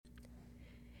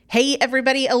Hey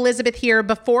everybody, Elizabeth here.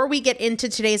 Before we get into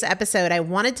today's episode, I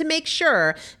wanted to make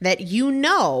sure that you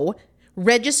know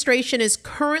registration is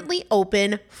currently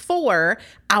open for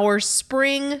our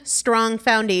Spring Strong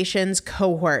Foundations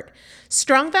cohort.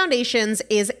 Strong Foundations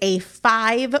is a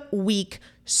 5-week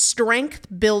strength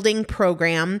building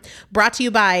program brought to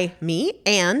you by me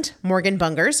and Morgan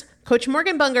Bungers. Coach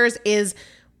Morgan Bungers is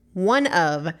one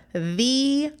of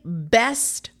the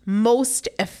best, most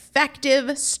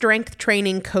effective strength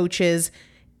training coaches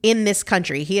in this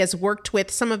country. He has worked with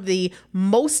some of the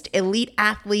most elite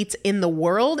athletes in the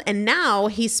world, and now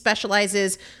he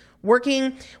specializes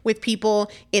working with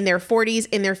people in their 40s,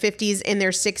 in their 50s, in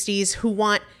their 60s who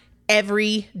want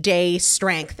everyday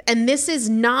strength. And this is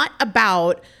not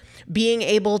about being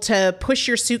able to push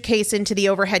your suitcase into the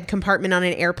overhead compartment on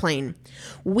an airplane.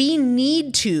 We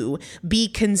need to be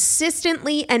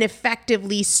consistently and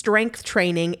effectively strength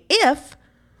training if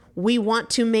we want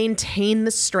to maintain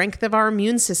the strength of our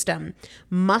immune system.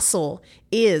 Muscle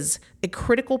is a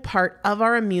critical part of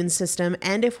our immune system,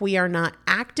 and if we are not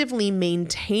actively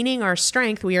maintaining our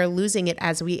strength, we are losing it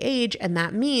as we age, and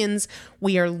that means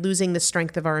we are losing the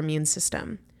strength of our immune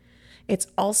system. It's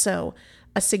also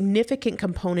a significant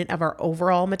component of our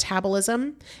overall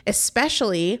metabolism,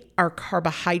 especially our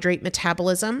carbohydrate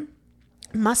metabolism.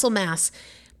 Muscle mass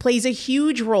plays a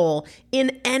huge role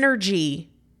in energy,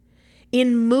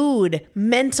 in mood,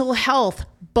 mental health,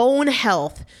 bone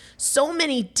health, so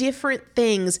many different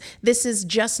things. This is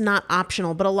just not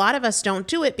optional, but a lot of us don't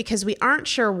do it because we aren't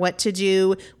sure what to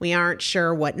do. We aren't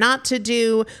sure what not to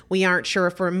do. We aren't sure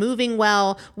if we're moving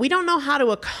well. We don't know how to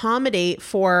accommodate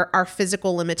for our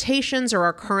physical limitations or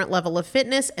our current level of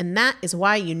fitness, and that is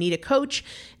why you need a coach,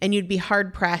 and you'd be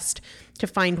hard-pressed to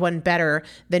find one better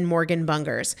than Morgan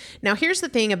Bungers. Now, here's the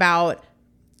thing about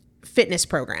fitness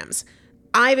programs.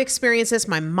 I've experienced this.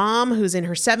 My mom, who's in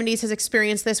her 70s, has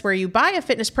experienced this, where you buy a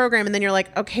fitness program and then you're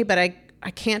like, okay, but I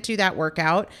can't do that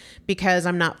workout because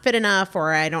I'm not fit enough,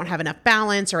 or I don't have enough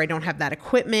balance, or I don't have that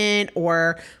equipment,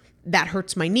 or that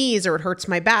hurts my knees, or it hurts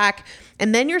my back.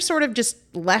 And then you're sort of just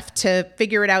left to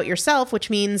figure it out yourself, which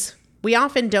means we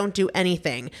often don't do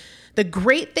anything. The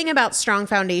great thing about Strong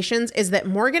Foundations is that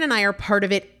Morgan and I are part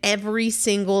of it every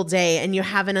single day, and you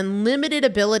have an unlimited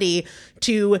ability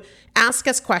to ask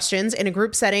us questions in a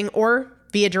group setting or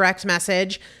via direct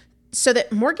message so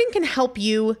that Morgan can help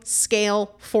you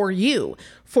scale for you,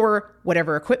 for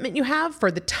whatever equipment you have, for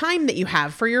the time that you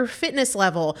have, for your fitness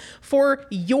level, for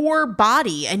your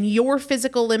body and your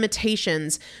physical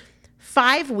limitations.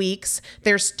 5 weeks,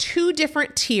 there's 2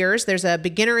 different tiers. There's a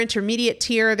beginner intermediate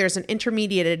tier. There's an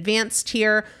intermediate advanced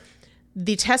tier.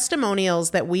 The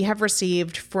testimonials that we have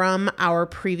received from our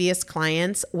previous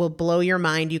clients will blow your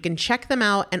mind. You can check them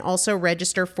out and also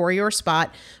register for your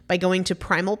spot by going to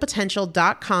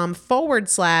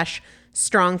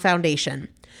primalpotential.com/strong foundation.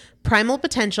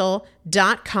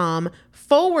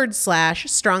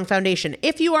 primalpotential.com/strong foundation.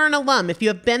 If you are an alum, if you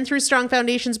have been through Strong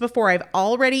Foundations before, I've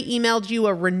already emailed you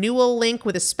a renewal link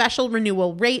with a special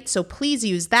renewal rate, so please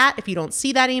use that. If you don't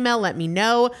see that email, let me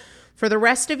know. For the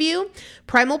rest of you,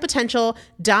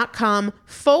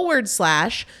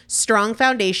 primalpotential.com/strong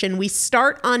foundation. We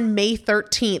start on May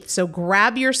 13th, so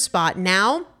grab your spot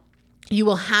now. You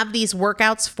will have these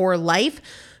workouts for life.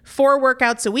 4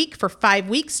 workouts a week for 5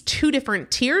 weeks, 2 different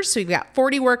tiers. So you've got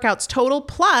 40 workouts total.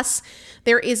 Plus,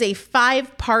 there is a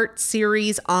 5-part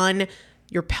series on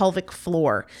your pelvic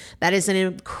floor. That is an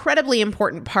incredibly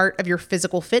important part of your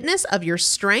physical fitness, of your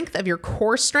strength, of your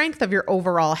core strength, of your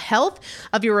overall health,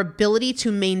 of your ability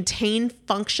to maintain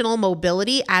functional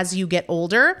mobility as you get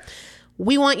older.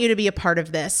 We want you to be a part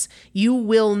of this. You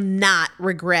will not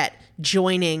regret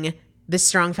joining the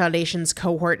Strong Foundations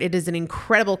cohort. It is an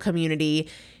incredible community.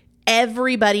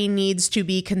 Everybody needs to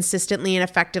be consistently and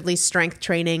effectively strength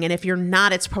training. And if you're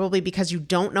not, it's probably because you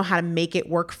don't know how to make it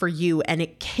work for you. And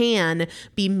it can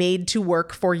be made to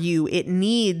work for you. It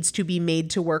needs to be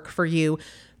made to work for you.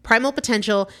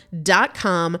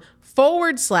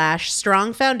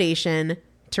 primalpotential.com/strong foundation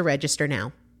to register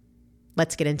now.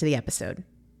 Let's get into the episode.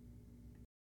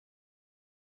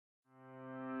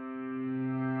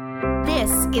 This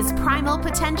is Primal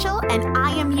Potential, and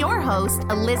I am your host,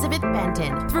 Elizabeth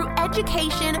Benton. Through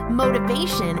education,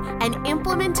 motivation, and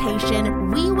implementation,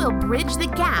 we will bridge the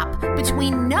gap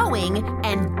between knowing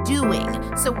and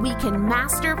doing so we can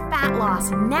master fat loss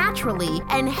naturally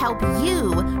and help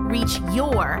you reach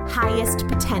your highest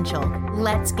potential.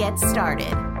 Let's get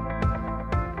started.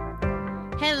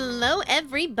 Hello,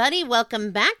 everybody. Welcome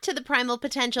back to the Primal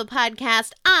Potential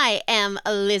Podcast. I am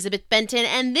Elizabeth Benton,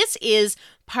 and this is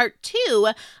part 2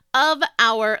 of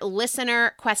our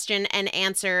listener question and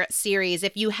answer series.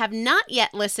 If you have not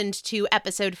yet listened to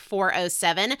episode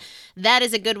 407, that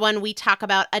is a good one. We talk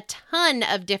about a ton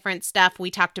of different stuff.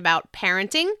 We talked about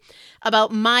parenting,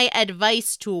 about my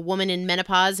advice to a woman in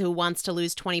menopause who wants to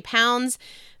lose 20 pounds,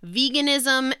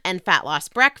 veganism and fat loss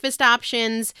breakfast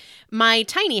options, my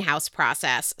tiny house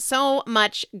process. So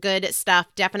much good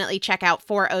stuff. Definitely check out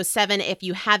 407 if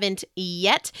you haven't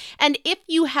yet. And if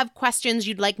you have questions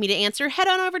you'd like me to answer, head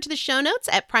on over to the show notes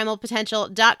at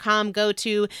primalpotential.com. Go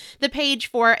to the page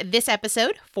for this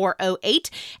episode,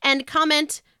 408, and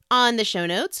comment on the show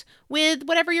notes with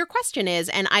whatever your question is,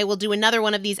 and I will do another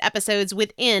one of these episodes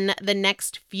within the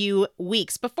next few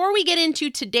weeks. Before we get into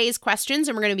today's questions,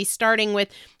 and we're going to be starting with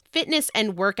fitness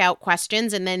and workout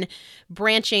questions and then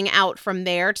branching out from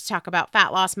there to talk about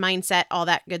fat loss, mindset, all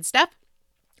that good stuff,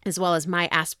 as well as my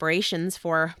aspirations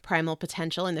for Primal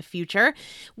Potential in the future.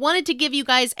 Wanted to give you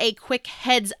guys a quick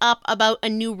heads up about a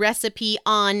new recipe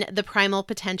on the Primal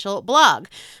Potential blog.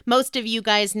 Most of you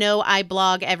guys know I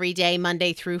blog every day,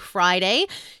 Monday through Friday,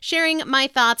 sharing my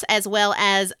thoughts as well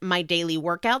as my daily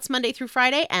workouts Monday through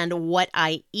Friday and what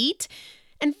I eat.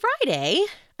 And Friday,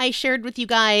 I shared with you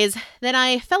guys that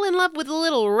I fell in love with a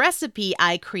little recipe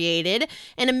I created,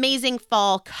 an amazing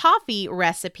fall coffee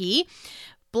recipe.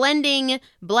 Blending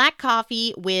black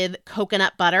coffee with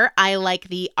coconut butter. I like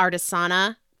the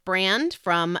Artisana brand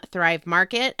from Thrive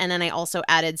Market. And then I also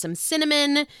added some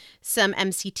cinnamon, some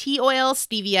MCT oil.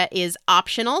 Stevia is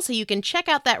optional. So you can check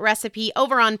out that recipe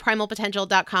over on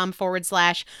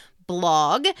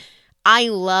primalpotential.com/blog. I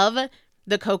love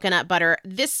the coconut butter.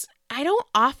 I don't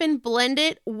often blend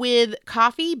it with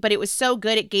coffee, but it was so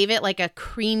good. It gave it like a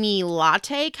creamy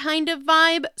latte kind of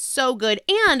vibe. So good.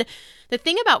 And the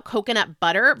thing about coconut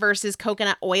butter versus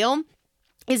coconut oil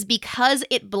is because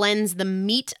it blends the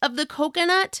meat of the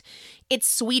coconut, it's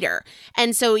sweeter.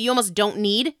 And so you almost don't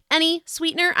need any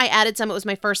sweetener. I added some. It was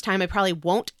my first time. I probably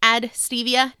won't add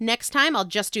stevia next time. I'll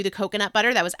just do the coconut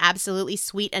butter. That was absolutely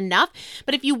sweet enough.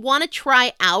 But if you want to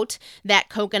try out that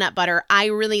coconut butter, I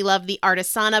really love the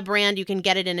Artisana brand. You can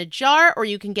get it in a jar or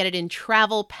you can get it in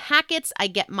travel packets. I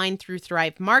get mine through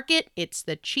Thrive Market. It's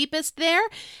the cheapest there.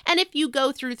 And if you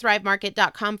go through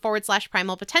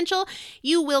thrivemarket.com/primal potential,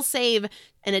 you will save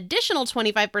an additional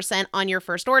 25% on your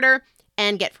first order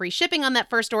and get free shipping on that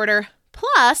first order,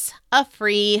 plus a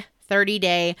free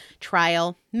 30-day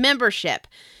trial membership.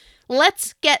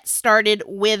 Let's get started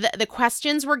with the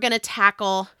questions we're going to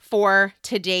tackle for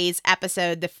today's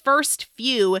episode. The first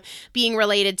few being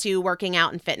related to working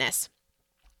out and fitness.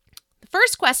 The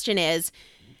first question is,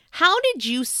 how did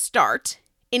you start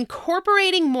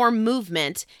incorporating more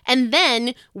movement and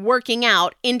then working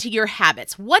out into your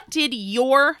habits? What did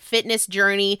your fitness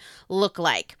journey look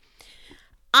like?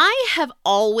 I have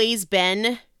always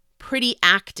been pretty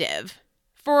active.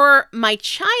 For my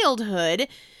childhood,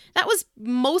 that was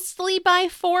mostly by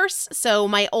force. So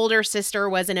my older sister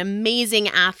was an amazing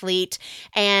athlete,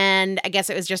 and I guess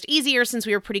it was just easier since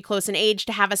we were pretty close in age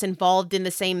to have us involved in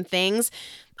the same things.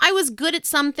 I was good at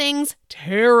some things,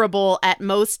 terrible at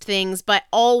most things, but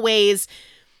always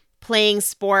playing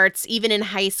sports, even in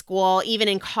high school, even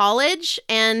in college,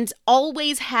 and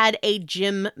always had a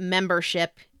gym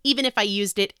membership, even if I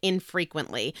used it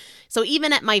infrequently. So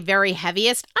even at my very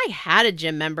heaviest, I had a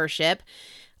gym membership.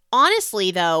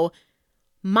 Honestly, though,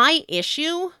 my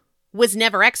issue was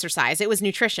never exercise. It was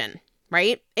nutrition,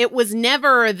 right? It was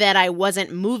never that I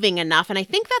wasn't moving enough. And I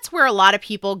think that's where a lot of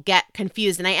people get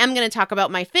confused. And I am going to talk about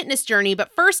my fitness journey.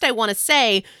 But first, I want to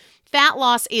say fat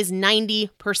loss is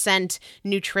 90%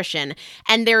 nutrition.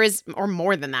 And there is, or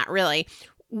more than that, really.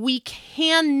 We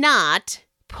cannot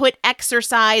put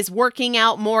exercise, working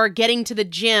out more, getting to the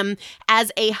gym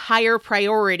as a higher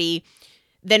priority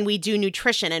than we do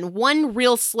nutrition. And one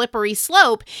real slippery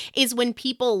slope is when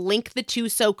people link the two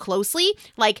so closely,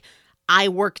 like I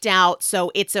worked out, so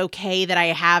it's okay that I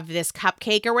have this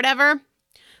cupcake or whatever.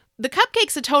 The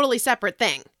cupcake's a totally separate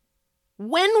thing.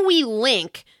 When we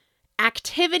link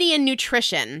activity and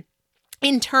nutrition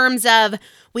in terms of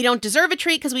we don't deserve a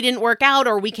treat because we didn't work out,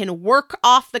 or we can work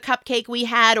off the cupcake we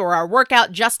had, or our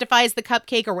workout justifies the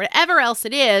cupcake, or whatever else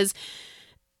it is,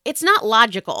 it's not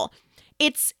logical.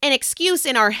 It's an excuse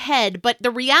in our head, but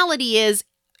the reality is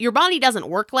your body doesn't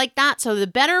work like that. So the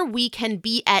better we can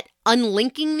be at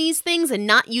unlinking these things and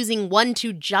not using one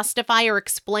to justify or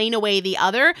explain away the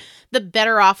other, the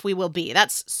better off we will be.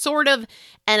 That's sort of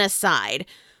an aside.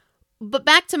 But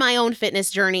back to my own fitness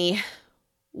journey.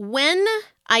 When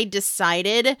I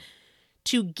decided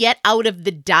to get out of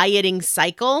the dieting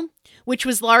cycle, which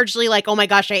was largely like, oh my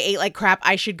gosh, I ate like crap,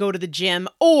 I should go to the gym.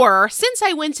 Or since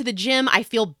I went to the gym, I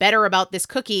feel better about this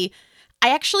cookie, I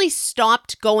actually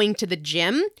stopped going to the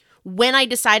gym when I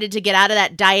decided to get out of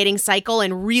that dieting cycle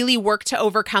and really work to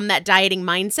overcome that dieting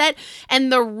mindset.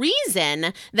 And the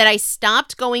reason that I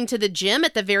stopped going to the gym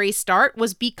at the very start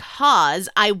was because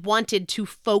I wanted to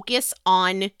focus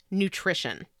on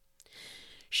nutrition.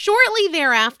 Shortly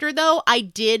thereafter, though, I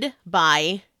did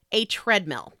buy a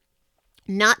treadmill,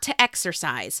 not to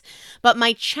exercise, but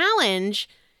my challenge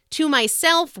to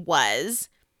myself was,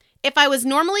 if I was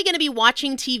normally going to be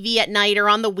watching TV at night or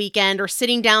on the weekend or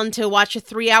sitting down to watch a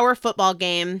 3-hour football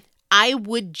game, I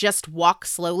would just walk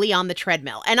slowly on the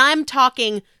treadmill. And I'm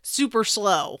talking super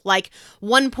slow, like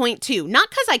 1.2. Not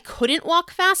because I couldn't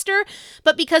walk faster,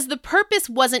 but because the purpose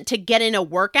wasn't to get in a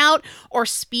workout or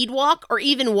speed walk or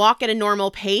even walk at a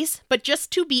normal pace, but just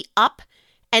to be up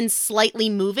and slightly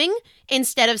moving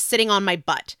instead of sitting on my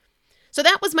butt. So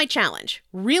that was my challenge.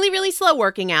 Really, really slow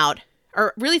working out.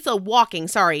 Or really slow walking,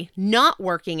 not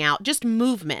working out, just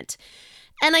movement.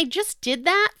 And I just did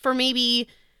that for maybe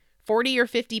 40 or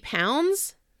 50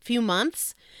 pounds, a few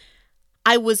months.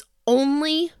 I was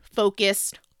only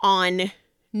focused on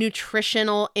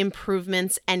nutritional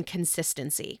improvements and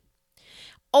consistency.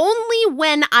 Only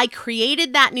when I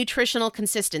created that nutritional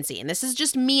consistency, and this is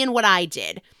just me and what I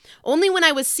did, only when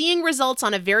I was seeing results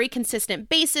on a very consistent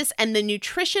basis and the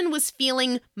nutrition was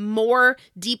feeling more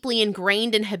deeply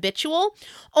ingrained and habitual,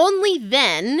 only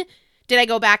then did I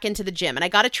go back into the gym. And I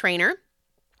got a trainer,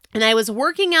 and I was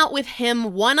working out with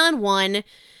him one-on-one,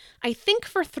 I think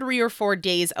for 3 or 4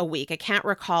 days a week. I can't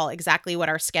recall exactly what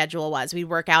our schedule was. We'd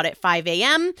work out at 5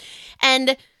 a.m.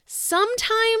 and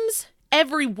sometimes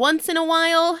every once in a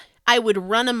while, I would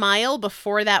run a mile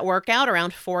before that workout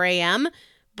around 4 a.m.,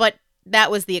 but that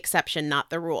was the exception, not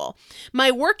the rule. My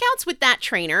workouts with that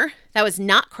trainer, that was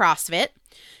not CrossFit,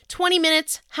 20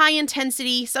 minutes, high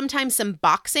intensity, sometimes some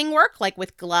boxing work, like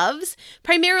with gloves,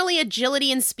 primarily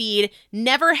agility and speed,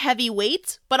 never heavy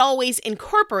weights, but always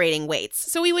incorporating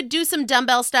weights. So we would do some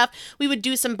dumbbell stuff, we would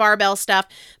do some barbell stuff,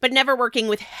 but never working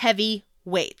with heavy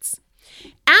weights.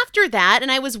 After that,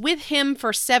 and I was with him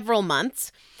for several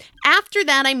months, after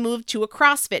that I moved to a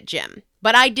CrossFit gym.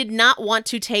 But I did not want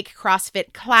to take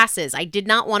CrossFit classes. I did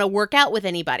not want to work out with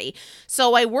anybody.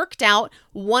 So I worked out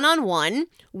one-on-one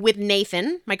with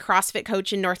Nathan, my CrossFit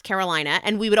coach in North Carolina,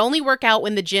 and we would only work out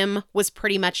when the gym was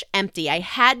pretty much empty. I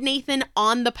had Nathan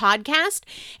on the podcast.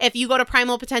 If you go to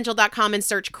primalpotential.com and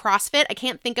search CrossFit, I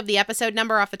can't think of the episode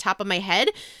number off the top of my head,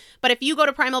 but if you go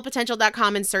to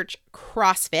primalpotential.com and search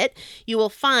CrossFit, you will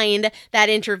find that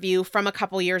interview from a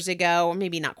couple years ago,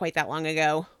 maybe not quite that long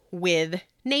ago, with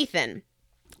Nathan.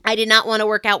 I did not want to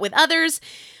work out with others,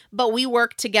 but we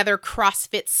worked together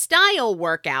CrossFit style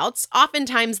workouts,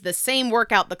 oftentimes the same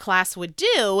workout the class would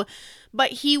do,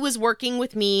 but he was working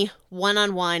with me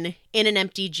one-on-one in an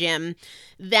empty gym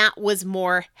that was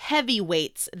more heavy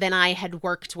weights than I had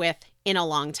worked with in a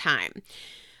long time.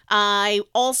 I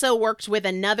also worked with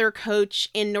another coach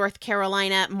in North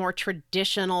Carolina, more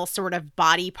traditional sort of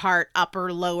body part,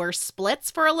 upper, lower splits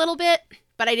for a little bit,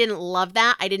 but I didn't love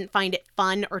that. I didn't find it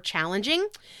fun or challenging.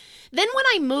 Then when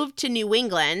I moved to New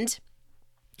England,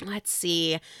 about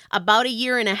 1.5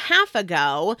 years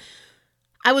ago,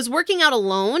 I was working out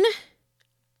alone,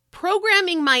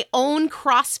 programming my own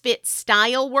CrossFit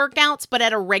style workouts, but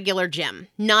at a regular gym,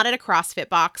 not at a CrossFit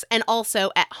box, and also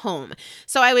at home.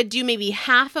 So I would do maybe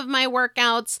half of my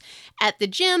workouts at the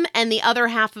gym and the other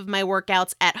half of my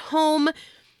workouts at home.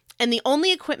 And the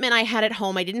only equipment I had at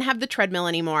home, I didn't have the treadmill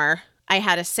anymore. I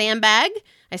had a sandbag,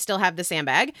 I still have the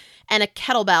sandbag, and a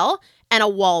kettlebell and a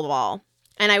wall ball.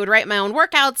 And I would write my own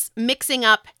workouts, mixing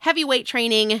up heavy weight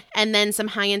training and then some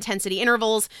high intensity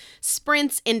intervals,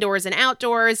 sprints indoors and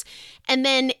outdoors. And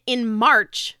then in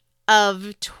March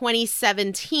of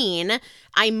 2017,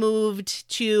 I moved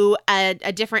to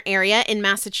a different area in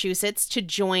Massachusetts to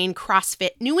join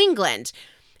CrossFit New England.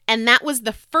 And that was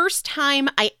the first time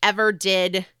I ever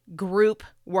did group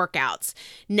workouts.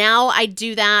 Now I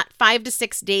do that 5 to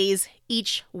 6 days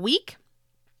each week.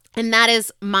 And that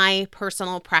is my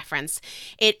personal preference.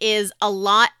 It is a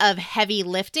lot of heavy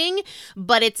lifting,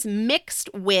 but it's mixed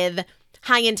with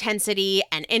high intensity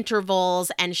and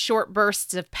intervals and short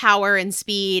bursts of power and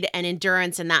speed and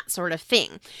endurance and that sort of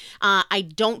thing. I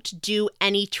don't do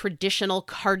any traditional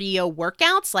cardio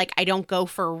workouts. Like I don't go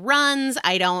for runs.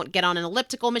 I don't get on an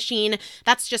elliptical machine.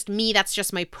 That's just me. That's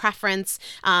just my preference.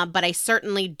 But I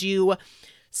certainly do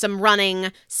some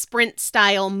running, sprint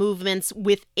style movements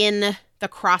within the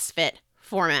CrossFit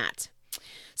format.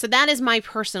 So that is my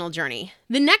personal journey.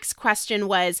 The next question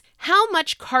was, how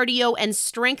much cardio and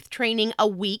strength training a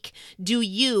week do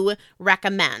you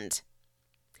recommend?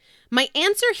 My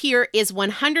answer here is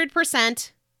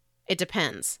 100%. It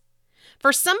depends.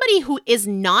 For somebody who is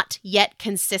not yet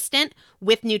consistent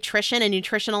with nutrition and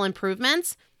nutritional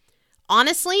improvements,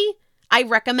 honestly, I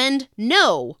recommend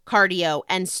no cardio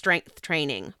and strength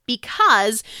training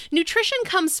because nutrition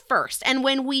comes first. And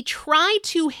when we try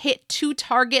to hit two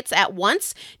targets at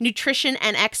once, nutrition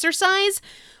and exercise,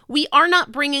 we are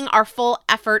not bringing our full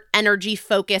effort, energy,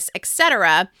 focus,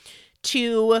 etc.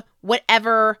 to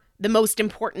whatever the most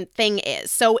important thing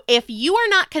is. So if you are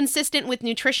not consistent with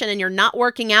nutrition and you're not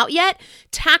working out yet,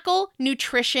 tackle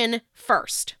nutrition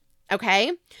first,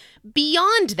 okay?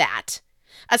 Beyond that,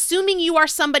 assuming you are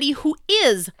somebody who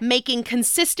is making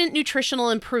consistent nutritional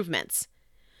improvements,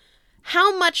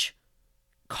 how much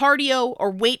cardio or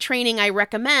weight training I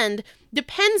recommend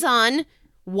depends on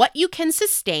what you can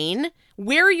sustain,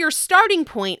 where your starting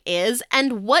point is,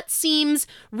 and what seems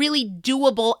really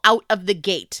doable out of the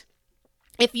gate.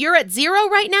 If you're at 0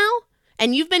 right now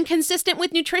and you've been consistent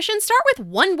with nutrition, start with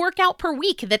 1 workout per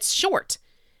week that's short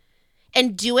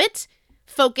and do it.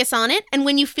 Focus on it, and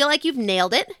when you feel like you've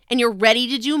nailed it and you're ready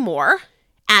to do more,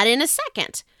 add in a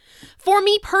second. For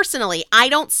me personally, I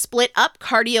don't split up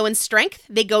cardio and strength.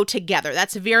 They go together.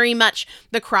 That's very much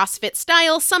the CrossFit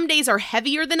style. Some days are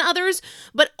heavier than others,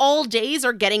 but all days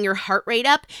are getting your heart rate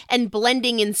up and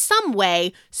blending in some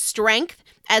way strength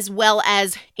as well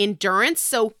as endurance.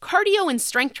 So cardio and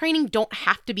strength training don't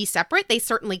have to be separate. They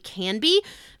certainly can be.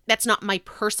 That's not my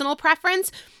personal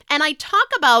preference. And I talk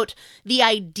about the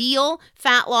ideal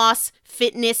fat loss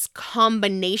fitness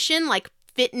combination, like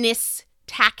fitness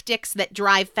tactics that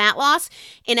drive fat loss,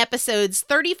 in episodes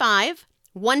 35,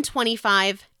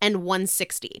 125, and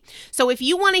 160. So if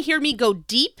you want to hear me go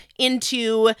deep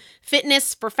into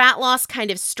fitness for fat loss kind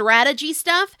of strategy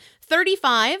stuff,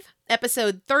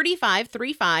 episode 35,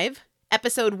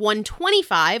 episode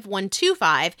 125,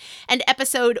 125, and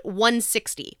episode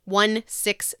 160.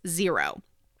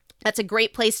 That's a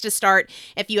great place to start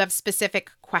if you have specific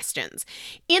questions.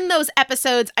 In those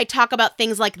episodes, I talk about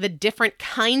things like the different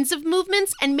kinds of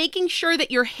movements and making sure that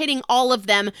you're hitting all of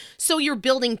them so you're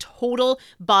building total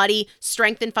body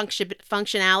strength and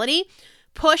functionality.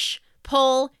 Push,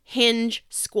 pull, hinge,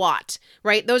 squat,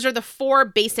 right? Those are the 4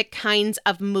 basic kinds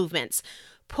of movements.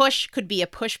 Push could be a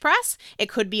push press. It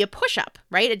could be a push-up,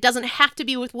 right? It doesn't have to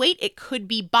be with weight. It could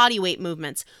be body weight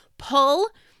movements. Pull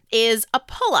is a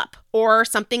pull-up or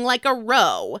something like a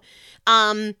row.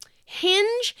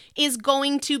 Hinge is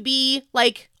going to be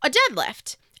like a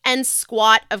deadlift. And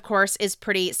squat, of course, is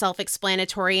pretty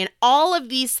self-explanatory. And all of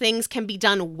these things can be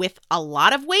done with a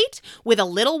lot of weight, with a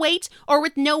little weight, or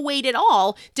with no weight at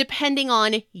all, depending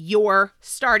on your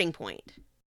starting point.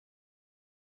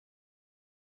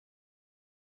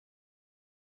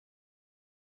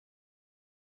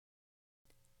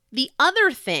 The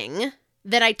other thing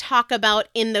that I talk about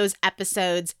in those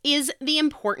episodes is the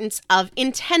importance of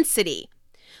intensity,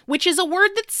 which is a word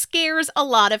that scares a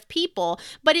lot of people,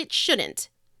 but it shouldn't.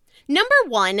 Number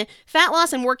 1, fat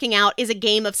loss and working out is a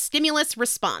game of stimulus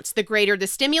response. The greater the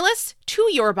stimulus to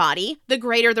your body, the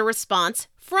greater the response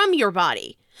from your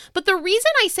body. But the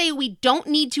reason I say we don't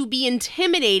need to be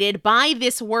intimidated by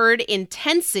this word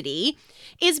intensity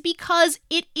is because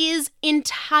it is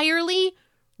entirely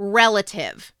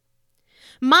relative.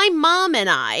 My mom and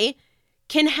I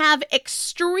can have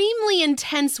extremely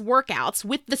intense workouts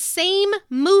with the same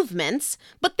movements,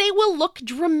 but they will look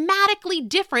dramatically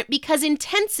different because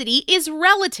intensity is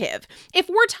relative. If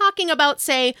we're talking about,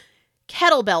 say,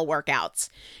 kettlebell workouts,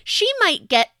 she might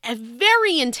get a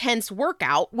very intense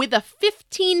workout with a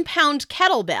 15-pound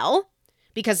kettlebell,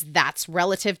 because that's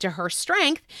relative to her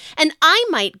strength, and I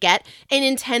might get an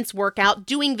intense workout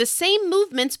doing the same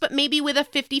movements but maybe with a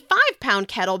 55-pound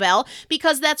kettlebell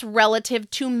because that's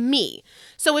relative to me.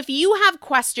 So if you have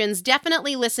questions,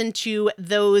 definitely listen to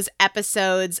those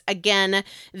episodes. Again,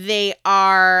 they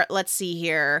are, let's see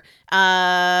here,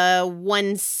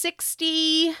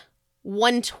 160,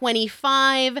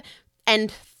 125,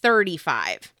 and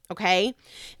 35, okay?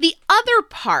 The other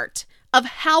part of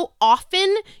how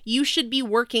often you should be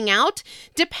working out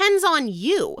depends on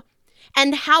you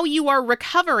and how you are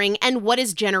recovering and what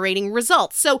is generating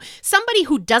results. So somebody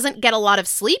who doesn't get a lot of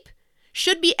sleep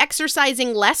should be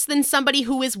exercising less than somebody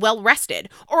who is well rested.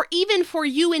 Or even for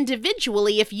you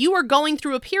individually, if you are going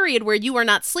through a period where you are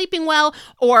not sleeping well,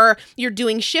 or you're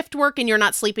doing shift work and you're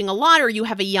not sleeping a lot, or you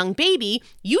have a young baby,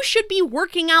 you should be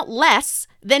working out less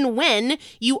than when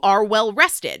you are well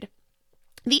rested.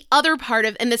 The other part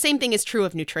of, and the same thing is true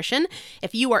of nutrition,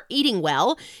 if you are eating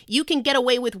well, you can get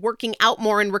away with working out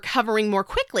more and recovering more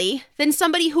quickly than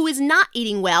somebody who is not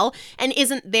eating well and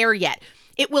isn't there yet.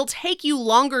 It will take you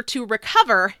longer to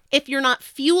recover if you're not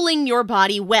fueling your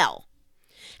body well.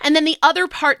 And then the other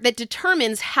part that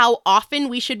determines how often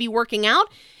we should be working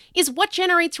out is what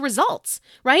generates results,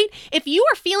 right? If you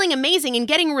are feeling amazing and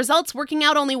getting results working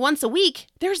out only once a week,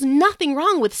 there's nothing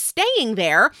wrong with staying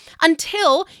there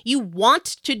until you want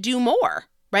to do more,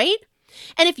 right?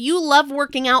 And if you love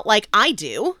working out like I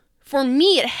do, for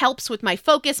me, it helps with my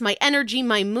focus, my energy,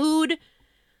 my mood.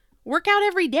 Work out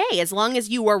every day as long as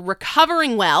you are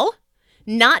recovering well,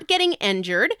 not getting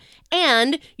injured,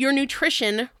 and your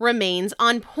nutrition remains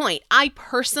on point. I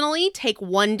personally take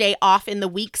one day off in the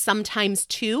week, sometimes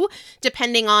two,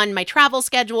 depending on my travel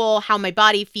schedule, how my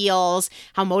body feels,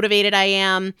 how motivated I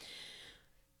am.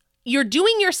 You're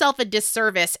doing yourself a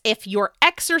disservice if your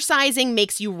exercising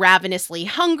makes you ravenously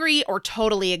hungry or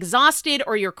totally exhausted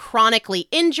or you're chronically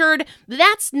injured.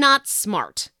 That's not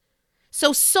smart.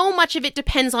 So much of it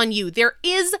depends on you. There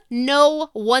is no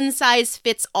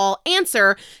one-size-fits-all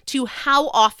answer to how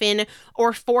often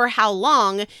or for how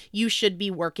long you should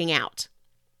be working out.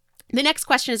 The next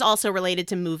question is also related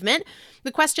to movement.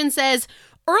 The question says,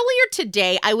 earlier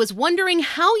today, I was wondering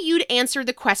how you'd answer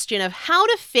the question of how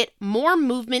to fit more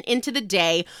movement into the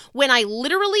day when I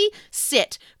literally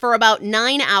sit for about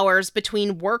 9 hours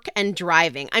between work and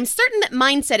driving. I'm certain that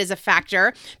mindset is a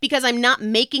factor because I'm not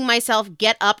making myself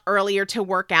get up earlier to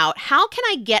work out. How can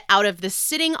I get out of the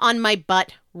sitting on my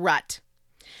butt rut?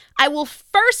 I will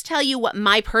first tell you what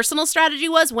my personal strategy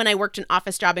was when I worked an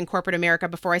office job in corporate America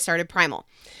before I started Primal.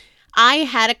 I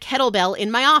had a kettlebell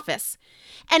in my office.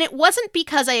 And it wasn't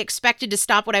because I expected to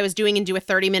stop what I was doing and do a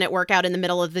 30-minute workout in the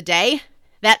middle of the day.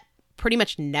 That pretty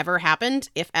much never happened,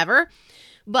 if ever.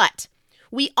 But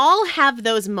we all have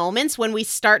those moments when we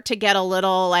start to get a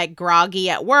little groggy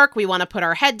at work. We want to put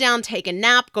our head down, take a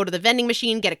nap, go to the vending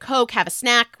machine, get a Coke, have a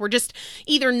snack. We're just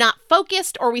either not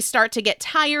focused or we start to get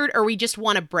tired or we just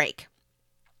want a break.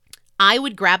 I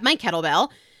would grab my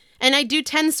kettlebell and I'd do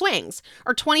 10 swings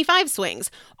or 25 swings,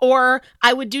 or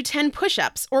I would do 10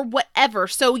 push-ups or whatever.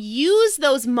 So use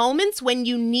those moments when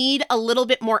you need a little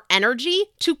bit more energy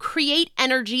to create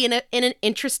energy in an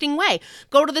interesting way.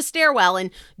 Go to the stairwell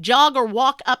and jog or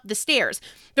walk up the stairs.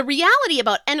 The reality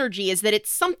about energy is that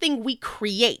it's something we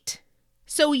create.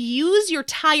 So use your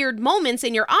tired moments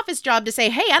in your office job to say,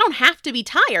 hey, I don't have to be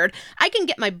tired. I can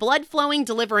get my blood flowing,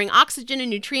 delivering oxygen and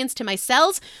nutrients to my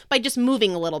cells by just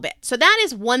moving a little bit. So that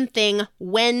is one thing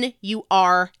when you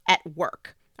are at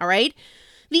work, all right?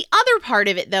 The other part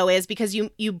of it, though, is because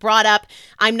you brought up,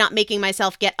 I'm not making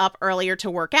myself get up earlier to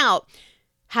work out.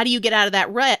 How do you get out of that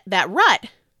rut?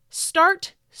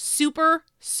 Start super,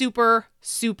 super,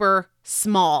 super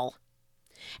small.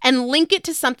 And link it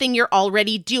to something you're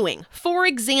already doing. For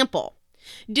example,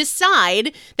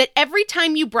 decide that every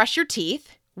time you brush your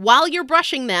teeth, while you're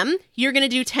brushing them, you're going to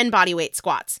do 10 bodyweight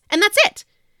squats. And that's it.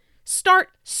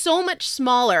 Start so much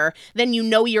smaller than you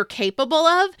know you're capable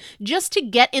of just to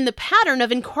get in the pattern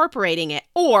of incorporating it.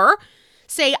 Or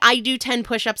say I do 10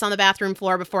 push-ups on the bathroom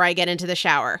floor before I get into the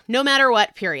shower. No matter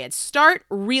what, period. Start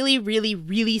really, really,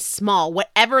 really small,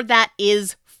 whatever that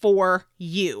is for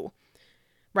you.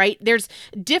 Right? There's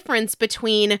difference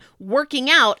between working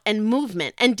out and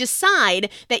movement, and decide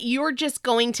that you're just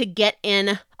going to get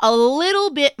in a little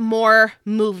bit more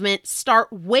movement. Start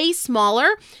way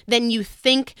smaller than you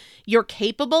think you're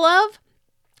capable of,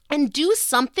 and do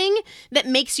something that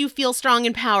makes you feel strong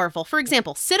and powerful. For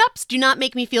example, sit-ups do not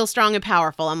make me feel strong and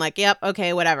powerful. I'm like, yep,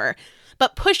 okay, whatever.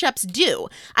 But push-ups do.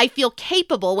 I feel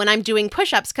capable when I'm doing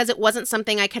push-ups because it wasn't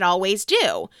something I could always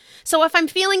do. So if I'm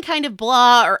feeling kind of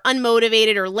blah or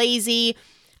unmotivated or lazy,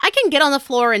 I can get on the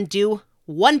floor and do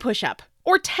 1 push-up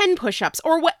or 10 push-ups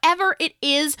or whatever it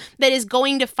is that is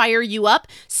going to fire you up.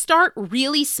 Start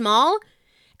really small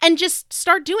and just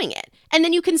start doing it. And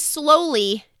then you can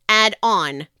slowly add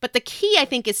on. But the key, I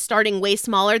think, is starting way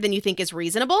smaller than you think is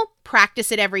reasonable.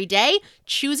 Practice it every day.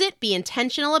 Choose it. Be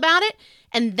intentional about it.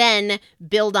 And then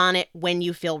build on it when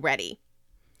you feel ready.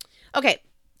 Okay,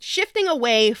 shifting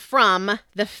away from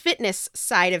the fitness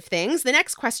side of things, the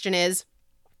next question is,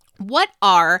 what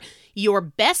are your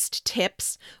best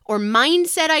tips or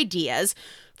mindset ideas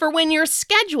for when your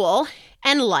schedule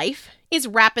and life is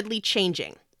rapidly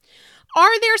changing?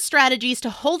 Are there strategies to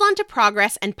hold on to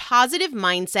progress and positive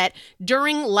mindset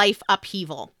during life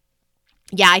upheaval?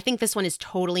 Yeah, I think this one is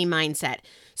totally mindset.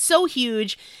 So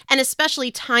huge, and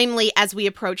especially timely as we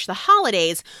approach the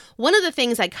holidays. One of the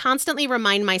things I constantly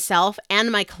remind myself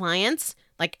and my clients,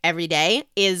 like every day,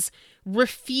 is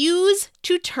refuse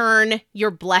to turn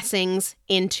your blessings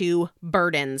into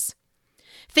burdens.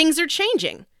 Things are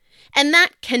changing. And that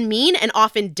can mean, and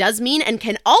often does mean, and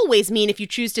can always mean, if you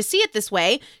choose to see it this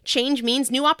way, change means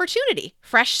new opportunity,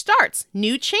 fresh starts,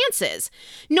 new chances.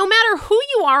 No matter who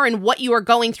you are and what you are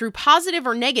going through, positive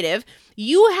or negative,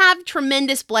 you have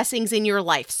tremendous blessings in your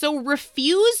life. So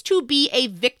refuse to be a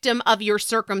victim of your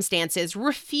circumstances.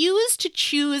 Refuse to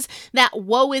choose that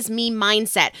woe is me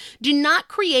mindset. Do not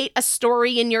create a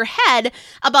story in your head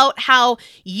about how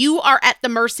you are at the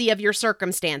mercy of your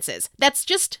circumstances. That's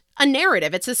just a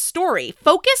narrative. It's a story.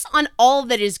 Focus on all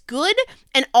that is good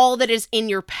and all that is in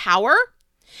your power.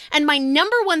 And my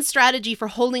number one strategy for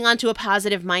holding on to a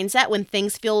positive mindset when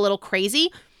things feel a little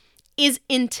crazy is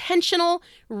intentional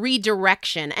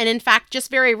redirection. And in fact, just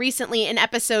very recently in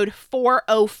episode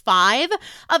 405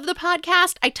 of the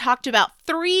podcast, I talked about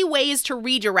 3 ways to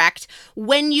redirect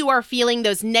when you are feeling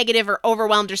those negative or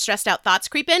overwhelmed or stressed out thoughts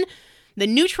creep in. The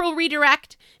neutral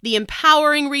redirect, the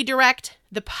empowering redirect,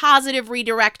 the positive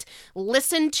redirect.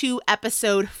 Listen to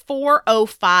episode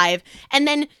 405 and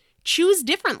then choose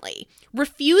differently.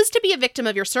 Refuse to be a victim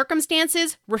of your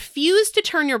circumstances. Refuse to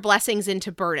turn your blessings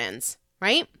into burdens,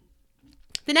 right?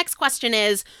 The next question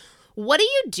is, what do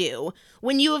you do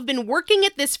when you have been working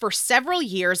at this for several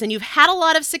years and you've had a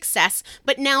lot of success,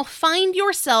 but now find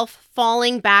yourself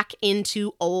falling back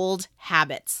into old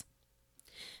habits?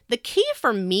 The key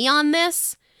for me on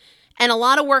this, and a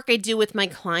lot of work I do with my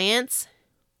clients,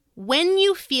 when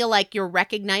you feel like you're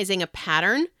recognizing a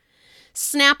pattern,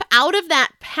 snap out of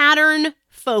that pattern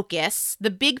focus,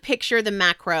 the big picture, the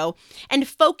macro, and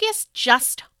focus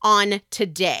just on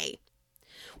today.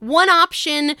 One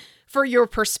option for your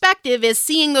perspective is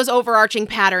seeing those overarching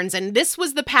patterns, and this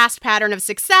was the past pattern of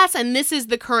success, and this is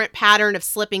the current pattern of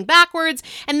slipping backwards,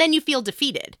 and then you feel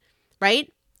defeated,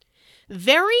 right?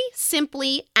 Very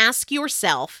simply ask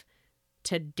yourself,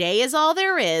 today is all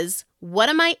there is. What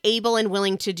am I able and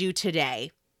willing to do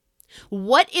today?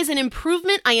 What is an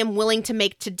improvement I am willing to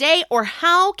make today, or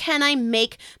how can I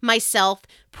make myself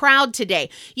proud today?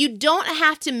 You don't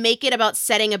have to make it about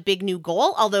setting a big new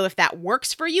goal, although if that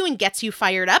works for you and gets you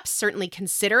fired up, certainly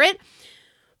consider it.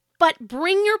 But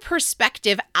bring your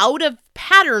perspective out of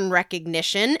pattern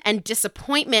recognition and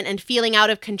disappointment and feeling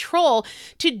out of control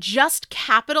to just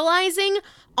capitalizing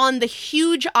on the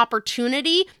huge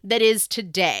opportunity that is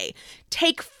today.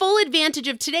 Take full advantage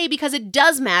of today because it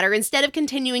does matter. Instead of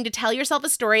continuing to tell yourself a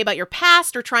story about your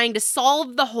past or trying to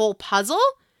solve the whole puzzle,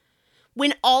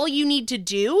 when all you need to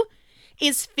do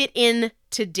is fit in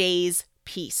today's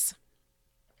piece.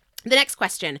 The next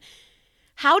question: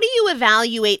 how do you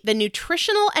evaluate the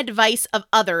nutritional advice of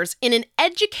others in an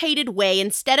educated way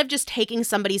instead of just taking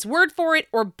somebody's word for it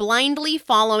or blindly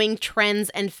following trends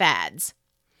and fads?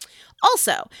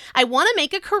 Also, I want to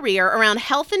make a career around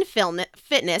health and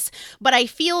fitness, but I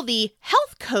feel the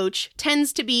health coach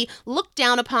tends to be looked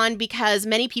down upon because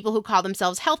many people who call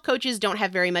themselves health coaches don't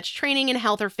have very much training in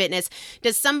health or fitness.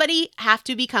 Does somebody have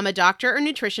to become a doctor or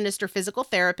nutritionist or physical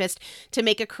therapist to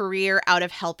make a career out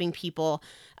of helping people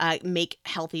make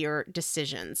healthier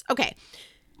decisions? Okay.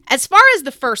 As far as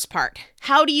the first part,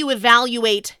 how do you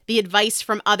evaluate the advice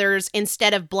from others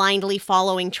instead of blindly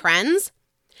following trends?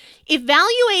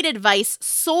 Evaluate advice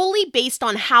solely based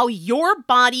on how your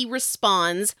body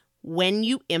responds when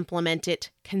you implement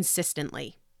it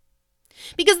consistently.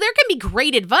 Because there can be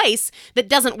great advice that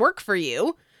doesn't work for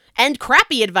you and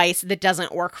crappy advice that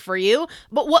doesn't work for you,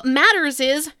 but what matters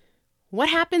is what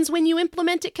happens when you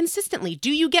implement it consistently.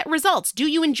 Do you get results? Do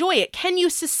you enjoy it? Can you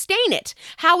sustain it?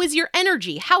 How is your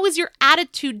energy? How is your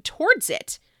attitude towards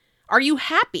it? Are you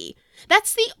happy?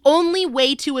 That's the only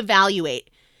way to evaluate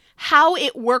how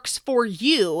it works for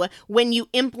you when you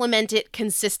implement it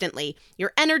consistently.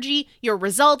 Your energy, your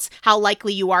results, how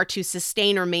likely you are to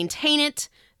sustain or maintain it.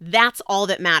 That's all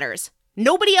that matters.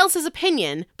 Nobody else's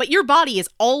opinion, but your body is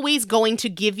always going to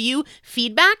give you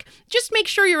feedback. Just make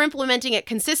sure you're implementing it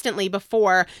consistently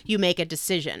before you make a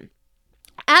decision.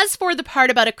 As for the part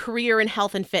about a career in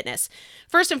health and fitness,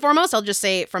 first and foremost, I'll just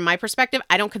say from my perspective,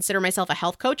 I don't consider myself a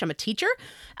health coach. I'm a teacher.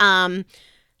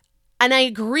 And I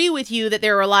agree with you that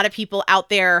there are a lot of people out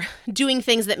there doing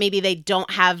things that maybe they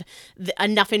don't have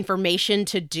enough information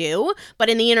to do. But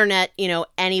in the internet,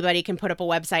 anybody can put up a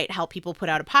website, help people put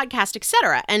out a podcast,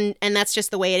 etc. And that's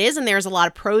just the way it is. And there's a lot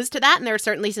of pros to that. And there are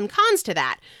certainly some cons to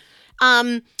that.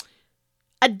 A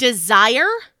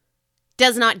desire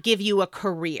does not give you a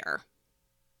career.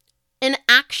 An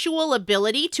actual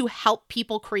ability to help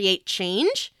people create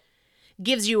change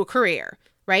gives you a career.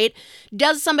 Right?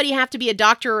 Does somebody have to be a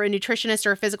doctor or a nutritionist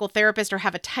or a physical therapist or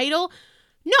have a title?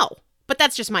 No, but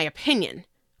that's just my opinion.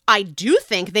 I do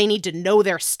think they need to know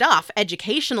their stuff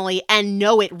educationally and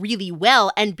know it really well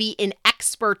and be an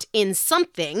expert in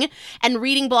something. And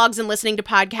reading blogs and listening to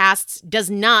podcasts does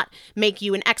not make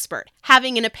you an expert.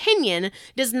 Having an opinion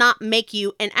does not make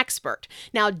you an expert.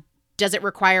 Now, does it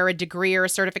require a degree or a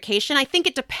certification? I think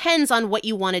it depends on what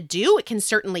you want to do. It can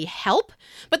certainly help,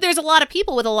 but there's a lot of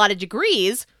people with a lot of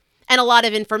degrees and a lot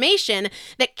of information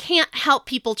that can't help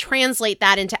people translate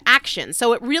that into action.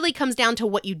 So it really comes down to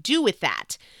what you do with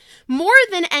that. More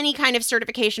than any kind of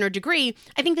certification or degree,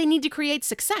 I think they need to create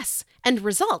success and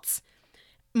results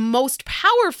most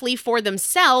powerfully for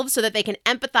themselves so that they can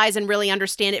empathize and really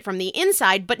understand it from the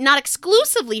inside, but not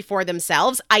exclusively for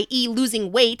themselves, i.e.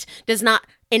 losing weight does not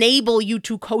enable you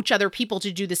to coach other people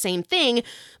to do the same thing,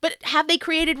 but have they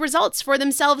created results for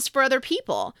themselves, for other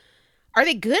people? Are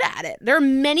they good at it? There are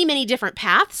many, many different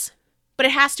paths, but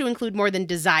it has to include more than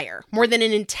desire, more than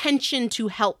an intention to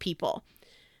help people.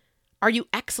 Are you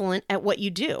excellent at what you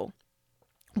do?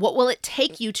 What will it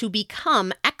take you to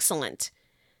become excellent?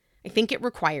 I think it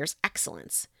requires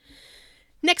excellence.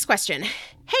 Next question.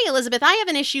 Hey, Elizabeth, I have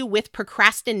an issue with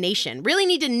procrastination. Really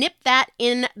need to nip that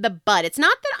in the bud. It's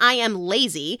not that I am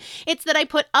lazy. It's that I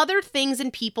put other things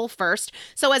and people first.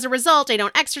 So as a result, I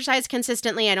don't exercise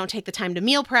consistently. I don't take the time to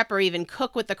meal prep or even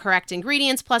cook with the correct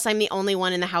ingredients. Plus, I'm the only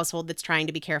one in the household that's trying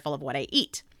to be careful of what I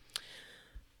eat.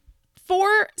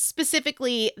 For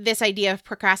specifically this idea of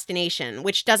procrastination,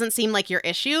 which doesn't seem like your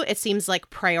issue, it seems like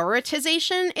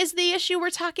prioritization is the issue we're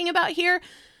talking about here.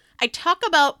 I talk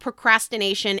about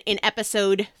procrastination in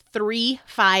episode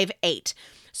 358.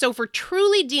 So for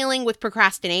truly dealing with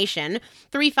procrastination,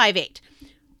 358.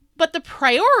 But the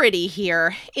priority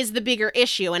here is the bigger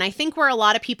issue. And I think where a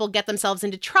lot of people get themselves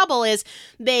into trouble is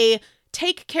they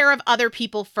take care of other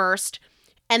people first,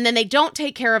 and then they don't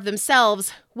take care of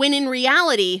themselves, when in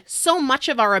reality, so much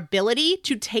of our ability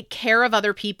to take care of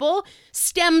other people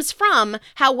stems from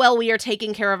how well we are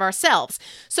taking care of ourselves.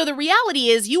 So the reality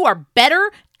is you are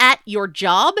better at your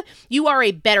job, you are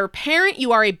a better parent,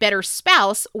 you are a better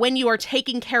spouse when you are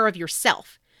taking care of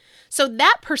yourself. So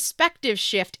that perspective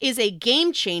shift is a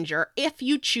game changer if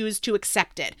you choose to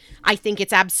accept it. I think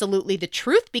it's absolutely the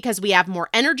truth because we have more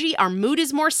energy, our mood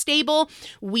is more stable,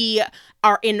 we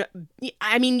are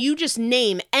you just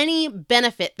name any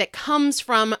benefit that comes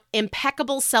from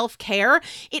impeccable self-care.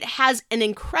 It has an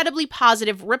incredibly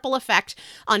positive ripple effect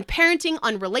on parenting,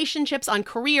 on relationships, on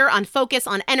career, on focus,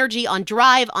 on energy, on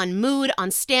drive, on mood,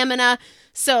 on stamina.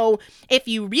 So if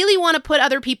you really want to put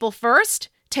other people first,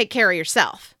 take care of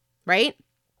yourself. Right?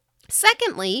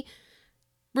 Secondly,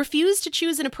 refuse to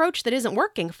choose an approach that isn't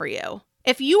working for you.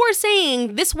 If you are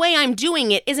saying this way I'm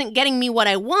doing it isn't getting me what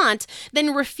I want,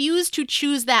 then refuse to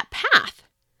choose that path.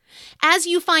 As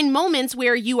you find moments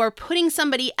where you are putting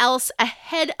somebody else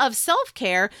ahead of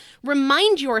self-care,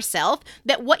 remind yourself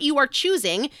that what you are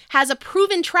choosing has a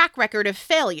proven track record of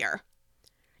failure,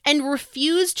 and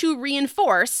refuse to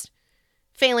reinforce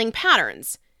failing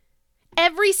patterns.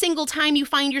 Every single time you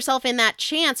find yourself in that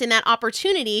chance, in that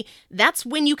opportunity, that's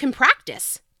when you can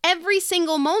practice. Every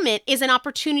single moment is an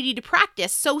opportunity to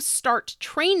practice, so start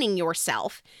training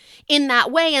yourself in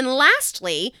that way. And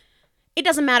lastly, it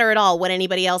doesn't matter at all what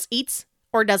anybody else eats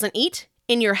or doesn't eat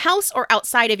in your house or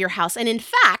outside of your house. And in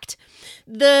fact,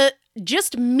 the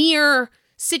just mere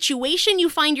situation you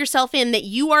find yourself in that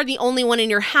you are the only one in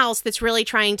your house that's really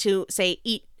trying to, say,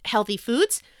 eat healthy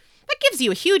foods, that gives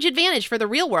you a huge advantage for the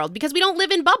real world because we don't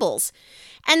live in bubbles.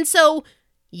 And so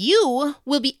you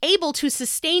will be able to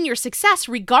sustain your success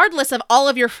regardless of all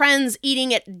of your friends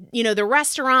eating at, the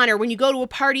restaurant or when you go to a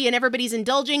party and everybody's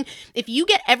indulging. If you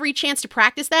get every chance to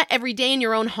practice that every day in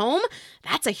your own home,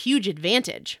 that's a huge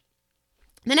advantage.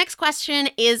 The next question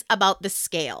is about the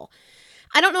scale.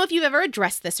 I don't know if you've ever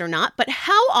addressed this or not, but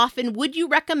how often would you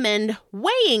recommend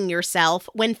weighing yourself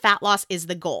when fat loss is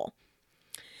the goal?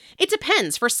 It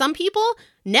depends. For some people,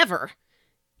 never.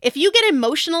 If you get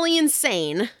emotionally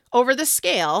insane over the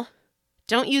scale,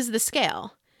 don't use the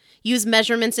scale. Use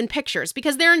measurements and pictures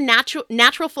because there are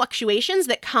natural fluctuations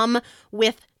that come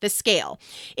with the scale.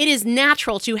 It is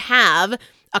natural to have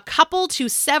a couple to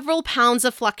several pounds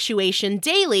of fluctuation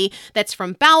daily. That's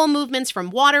from bowel movements, from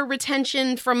water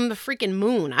retention, from the freaking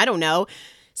moon. I don't know.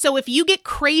 So if you get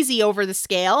crazy over the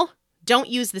scale, don't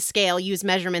use the scale, use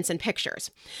measurements and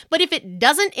pictures. But if it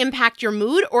doesn't impact your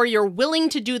mood or you're willing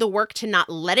to do the work to not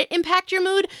let it impact your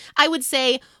mood, I would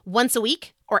say once a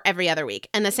week or every other week.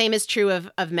 And the same is true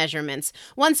of measurements.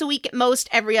 Once a week at most,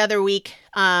 every other week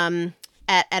at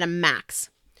a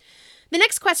max. The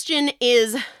next question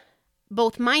is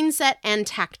both mindset and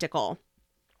tactical.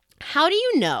 How do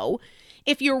you know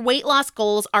if your weight loss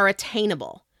goals are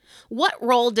attainable? What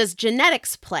role does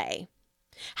genetics play?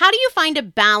 How do you find a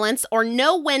balance or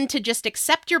know when to just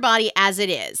accept your body as it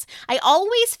is? I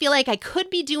always feel like I could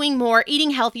be doing more,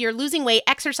 eating healthier, losing weight,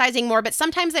 exercising more, but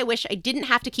sometimes I wish I didn't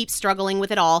have to keep struggling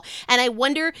with it all. And I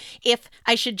wonder if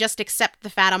I should just accept the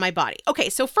fat on my body. Okay,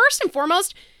 so first and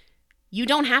foremost, you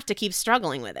don't have to keep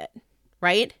struggling with it,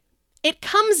 right? It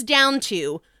comes down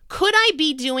to, could I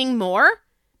be doing more?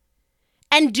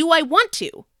 And do I want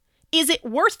to? Is it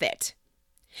worth it?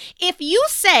 If you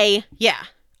say, yeah,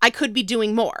 I could be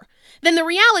doing more, then the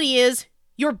reality is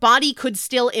your body could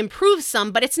still improve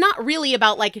some, but it's not really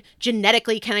about like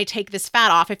genetically, can I take this fat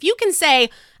off? If you can say,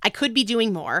 I could be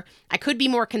doing more, I could be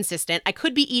more consistent, I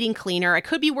could be eating cleaner, I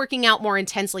could be working out more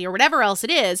intensely or whatever else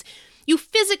it is, you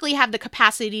physically have the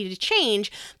capacity to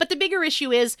change. But the bigger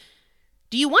issue is,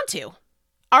 do you want to?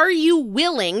 Are you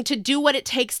willing to do what it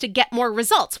takes to get more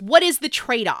results? What is the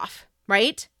trade-off,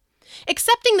 right?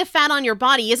 Accepting the fat on your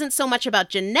body isn't so much about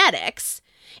genetics.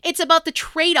 It's about the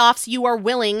trade-offs you are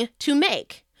willing to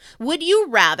make. Would you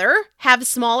rather have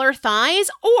smaller thighs,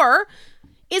 or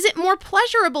is it more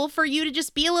pleasurable for you to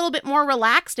just be a little bit more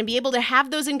relaxed and be able to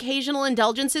have those occasional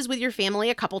indulgences with your family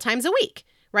a couple times a week,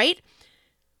 right?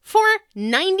 For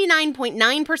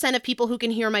 99.9% of people who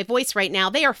can hear my voice right now,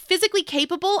 they are physically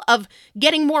capable of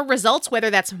getting more results,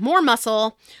 whether that's more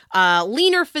muscle,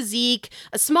 leaner physique,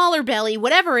 a smaller belly,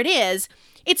 whatever it is.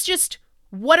 It's just,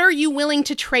 what are you willing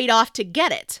to trade off to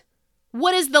get it?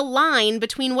 What is the line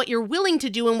between what you're willing to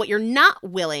do and what you're not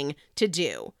willing to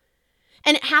do?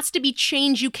 And it has to be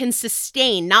change you can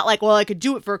sustain, not like, well, I could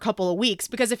do it for a couple of weeks,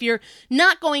 because if you're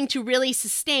not going to really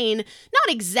sustain, not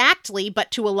exactly, but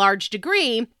to a large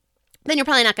degree, then you're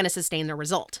probably not going to sustain the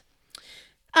result.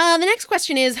 The next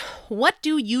question is, what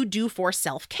do you do for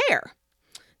self-care?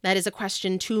 That is a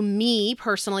question to me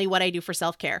personally, what I do for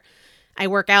self-care. I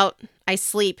work out, I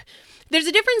sleep. There's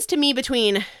a difference to me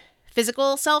between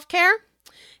physical self-care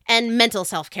and mental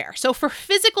self-care. So for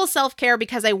physical self-care,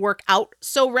 because I work out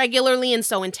so regularly and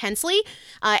so intensely,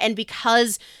 and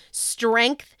because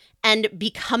strength and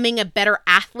becoming a better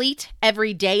athlete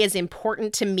every day is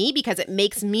important to me because it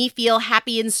makes me feel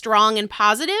happy and strong and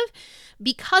positive.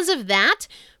 Because of that,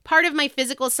 part of my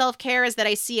physical self-care is that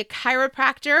I see a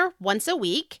chiropractor once a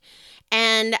week,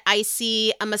 and I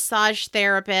see a massage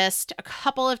therapist a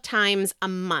couple of times a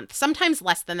month, sometimes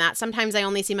less than that. Sometimes I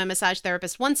only see my massage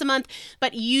therapist once a month,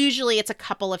 but usually it's a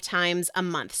couple of times a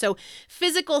month. So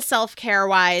physical self-care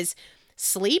wise,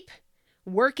 sleep,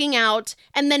 working out,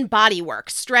 and then body work,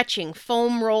 stretching,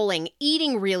 foam rolling,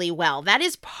 eating really well. That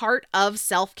is part of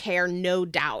self-care, no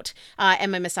doubt,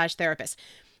 and my massage therapist.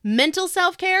 Mental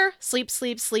self-care, sleep.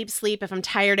 If I'm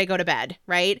tired, I go to bed,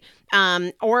 right?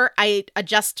 Or I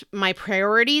adjust my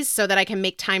priorities so that I can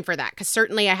make time for that. Because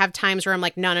certainly I have times where I'm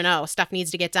like, no, stuff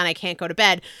needs to get done. I can't go to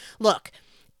bed. Look,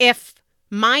 if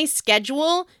my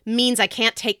schedule means I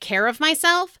can't take care of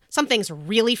myself, something's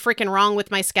really freaking wrong with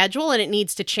my schedule and it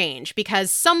needs to change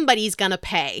because somebody's gonna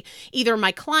pay. Either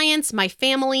my clients, my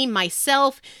family,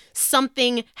 myself,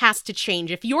 something has to change.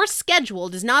 If your schedule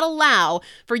does not allow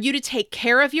for you to take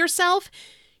care of yourself,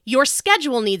 your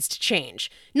schedule needs to change.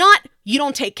 Not you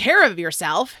don't take care of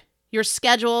yourself, your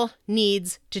schedule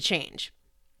needs to change.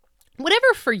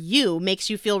 Whatever for you makes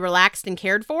you feel relaxed and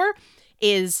cared for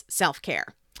is self-care.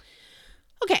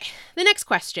 Okay, the next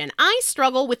question. I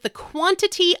struggle with the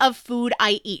quantity of food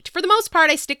I eat. For the most part,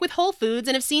 I stick with whole foods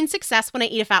and have seen success when I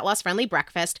eat a fat loss friendly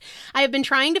breakfast. I have been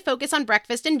trying to focus on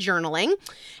breakfast and journaling,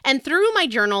 and through my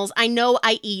journals, I know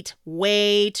I eat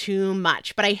way too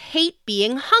much, but I hate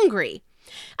being hungry.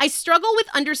 I struggle with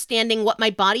understanding what my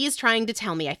body is trying to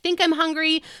tell me. I think I'm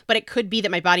hungry, but it could be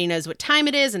that my body knows what time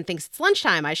it is and thinks it's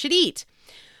lunchtime, I should eat.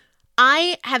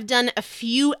 I have done a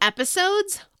few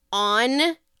episodes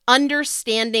on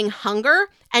understanding hunger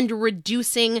and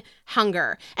reducing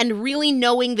hunger and really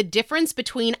knowing the difference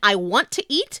between I want to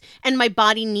eat and my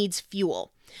body needs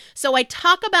fuel. So I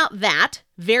talk about that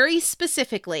very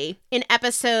specifically in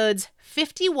episodes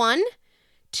 51,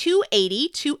 280,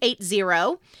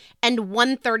 280, and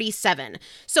 137.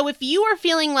 So if you are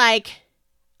feeling like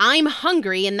I'm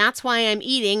hungry and that's why I'm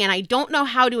eating and I don't know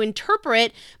how to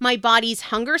interpret my body's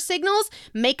hunger signals,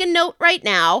 make a note right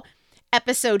now.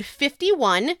 Episode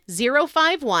 51,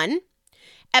 051,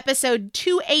 episode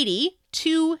 280,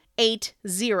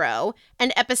 280,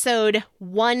 and episode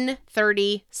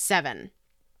 137.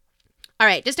 All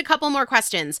right, just a couple more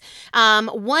questions.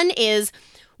 One is,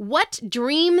 What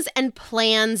dreams and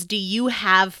plans do you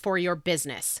have for your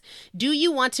business? Do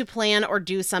you want to plan or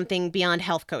do something beyond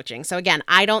health coaching? So again,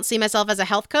 I don't see myself as a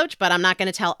health coach, but I'm not going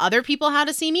to tell other people how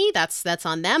to see me. That's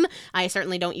on them. I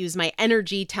certainly don't use my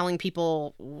energy telling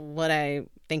people what I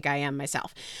think I am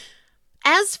myself.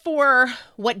 As for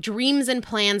what dreams and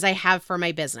plans I have for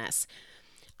my business,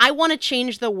 I want to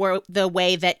change the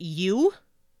way that you,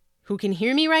 who can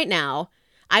hear me right now,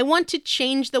 I want to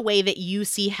change the way that you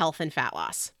see health and fat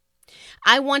loss.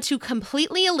 I want to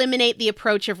completely eliminate the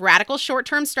approach of radical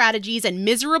short-term strategies and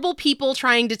miserable people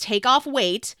trying to take off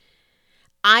weight.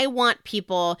 I want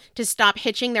people to stop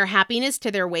hitching their happiness to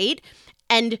their weight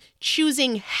and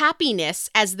choosing happiness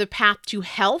as the path to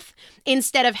health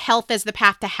instead of health as the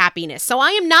path to happiness. So I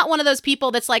am not one of those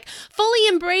people that's like, fully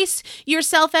embrace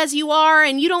yourself as you are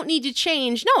and you don't need to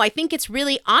change. No, I think it's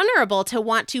really honorable to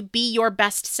want to be your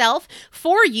best self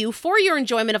for you, for your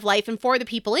enjoyment of life and for the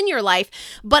people in your life.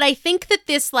 But I think that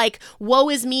this like, woe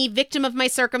is me, victim of my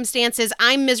circumstances,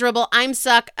 I'm miserable, I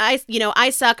suck,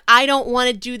 I don't want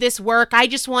to do this work, I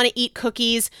just want to eat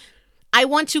cookies. I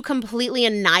want to completely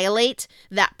annihilate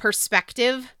that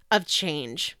perspective of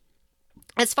change.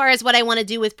 As far as what I want to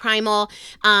do with Primal,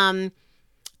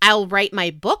 I'll write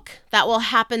my book. That will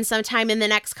happen sometime in the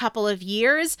next couple of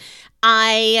years.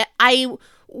 I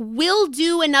will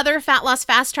do another Fat Loss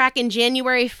Fast Track in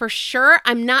January for sure.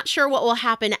 I'm not sure what will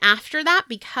happen after that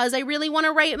because I really want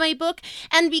to write my book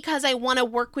and because I want to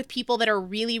work with people that are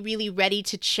really, really ready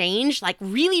to change, like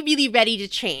really, really ready to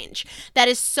change. That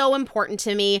is so important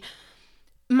to me.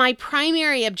 My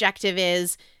primary objective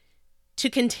is to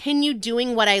continue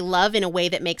doing what I love in a way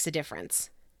that makes a difference.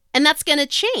 And that's going to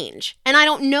change. And I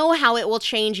don't know how it will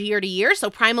change year to year. So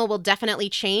Primal will definitely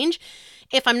change.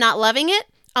 If I'm not loving it,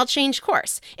 I'll change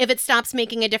course. If it stops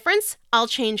making a difference, I'll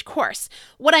change course.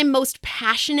 What I'm most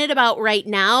passionate about right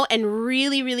now and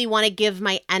really, really want to give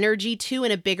my energy to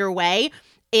in a bigger way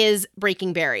is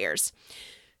breaking barriers.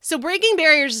 So breaking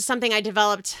barriers is something I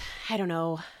developed,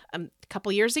 a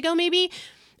couple years ago maybe.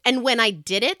 And when I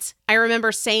did it, I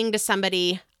remember saying to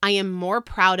somebody, I am more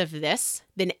proud of this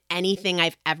than anything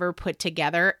I've ever put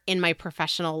together in my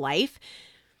professional life.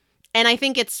 And I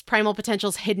think it's Primal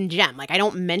Potential's hidden gem. Like I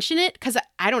don't mention it because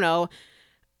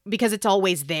because it's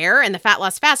always there. And the Fat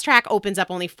Loss Fast Track opens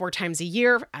up only 4 times a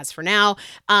year as for now.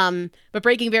 But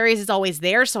Breaking Barriers is always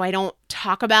there. So I don't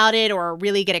talk about it or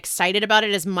really get excited about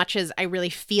it as much as I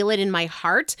really feel it in my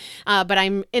heart. But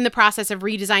I'm in the process of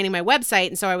redesigning my website.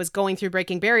 And so I was going through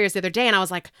Breaking Barriers the other day and I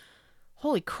was like,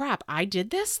 holy crap, I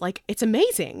did this? Like, it's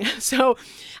amazing. So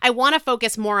I want to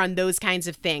focus more on those kinds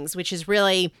of things, which is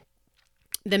really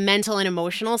the mental and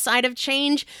emotional side of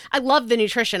change. I love the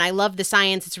nutrition. I love the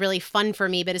science. It's really fun for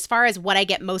me. But as far as what I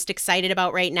get most excited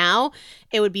about right now,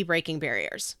 it would be breaking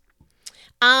barriers.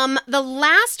 The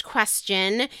last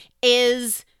question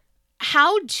is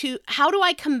how do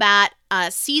I combat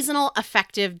seasonal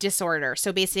affective disorder?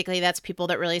 So basically that's people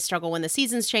that really struggle when the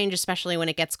seasons change, especially when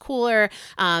it gets cooler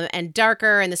and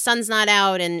darker and the sun's not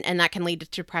out, and that can lead to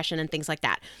depression and things like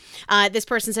that. This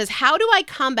person says, how do I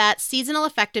combat seasonal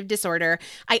affective disorder?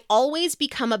 I always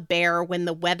become a bear when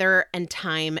the weather and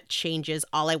time changes.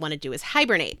 All I want to do is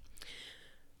hibernate.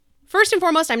 First and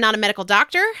foremost, I'm not a medical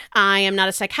doctor. I am not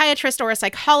a psychiatrist or a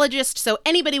psychologist. So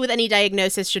anybody with any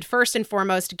diagnosis should first and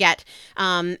foremost get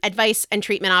advice and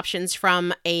treatment options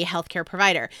from a healthcare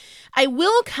provider. I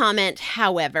will comment,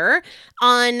 however,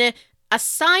 on,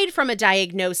 aside from a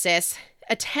diagnosis,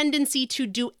 a tendency to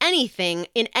do anything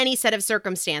in any set of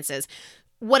circumstances.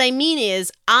 What I mean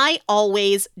is I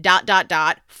always ...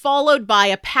 followed by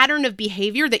a pattern of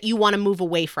behavior that you want to move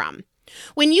away from.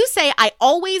 When you say I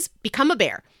always become a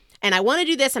bear, and I want to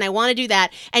do this and I want to do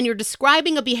that, and you're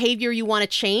describing a behavior you want to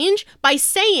change by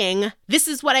saying, this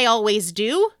is what I always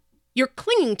do, you're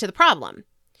clinging to the problem.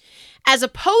 As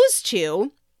opposed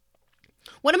to,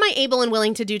 what am I able and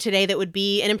willing to do today that would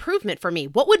be an improvement for me?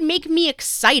 What would make me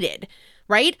excited,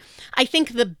 right? I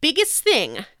think the biggest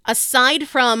thing, aside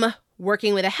from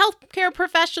working with a healthcare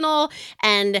professional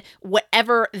and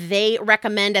whatever they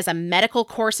recommend as a medical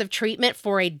course of treatment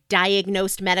for a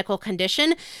diagnosed medical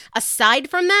condition, aside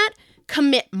from that,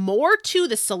 commit more to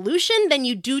the solution than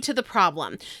you do to the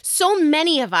problem. So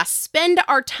many of us spend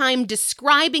our time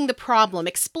describing the problem,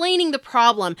 explaining the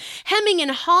problem, hemming and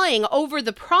hawing over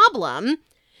the problem.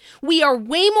 We are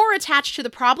way more attached to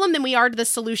the problem than we are to the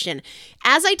solution.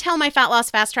 As I tell my Fat Loss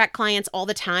Fast Track clients all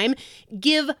the time,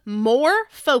 give more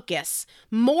focus,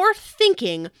 more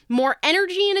thinking, more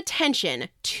energy and attention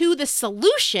to the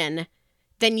solution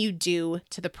than you do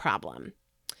to the problem.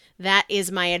 That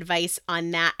is my advice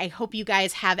on that. I hope you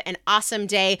guys have an awesome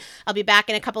day. I'll be back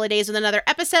in a couple of days with another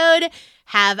episode.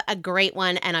 Have a great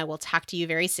one, and I will talk to you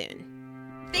very soon.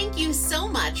 Thank you so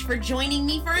much for joining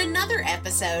me for another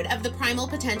episode of the Primal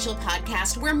Potential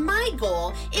Podcast, where my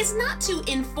goal is not to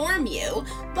inform you,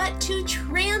 but to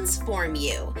transform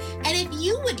you. And if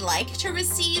you would like to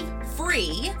receive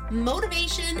free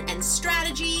motivation and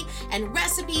strategy and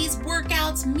recipes,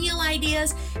 workouts, meal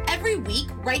ideas every week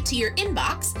right to your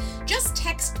inbox, just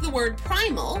text the word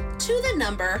primal to the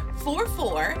number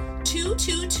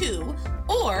 44222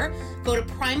 or go to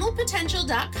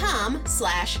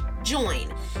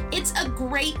primalpotential.com/join. It's a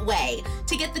great way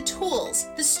to get the tools,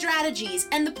 the strategies,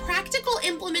 and the practical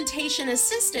implementation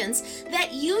assistance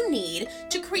that you need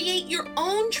to create your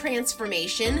own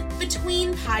transformation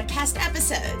between podcast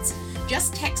episodes.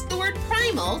 Just text the word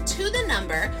primal to the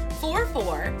number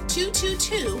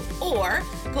 44222 or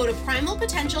go to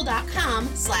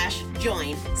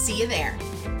primalpotential.com/join. See you there.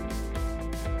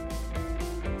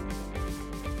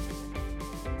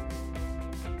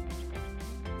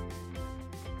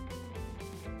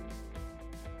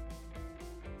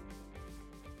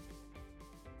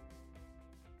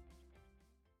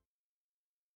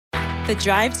 The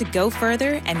drive to go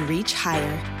further and reach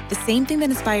higher. The same thing that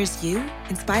inspires you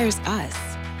inspires us.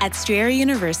 At Strayer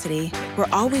University, we're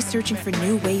always searching for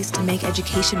new ways to make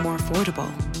education more affordable.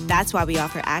 That's why we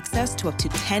offer access to up to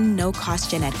 10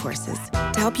 no-cost gen ed courses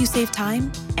to help you save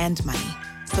time and money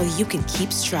so you can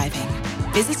keep striving.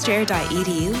 Visit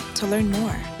strayer.edu to learn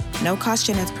more. No-cost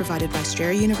gen eds provided by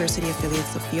Strayer University affiliate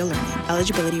Sophia Learning.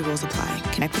 Eligibility rules apply.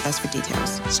 Connect with us for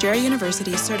details. Strayer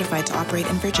University is certified to operate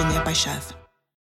in Virginia by Chev.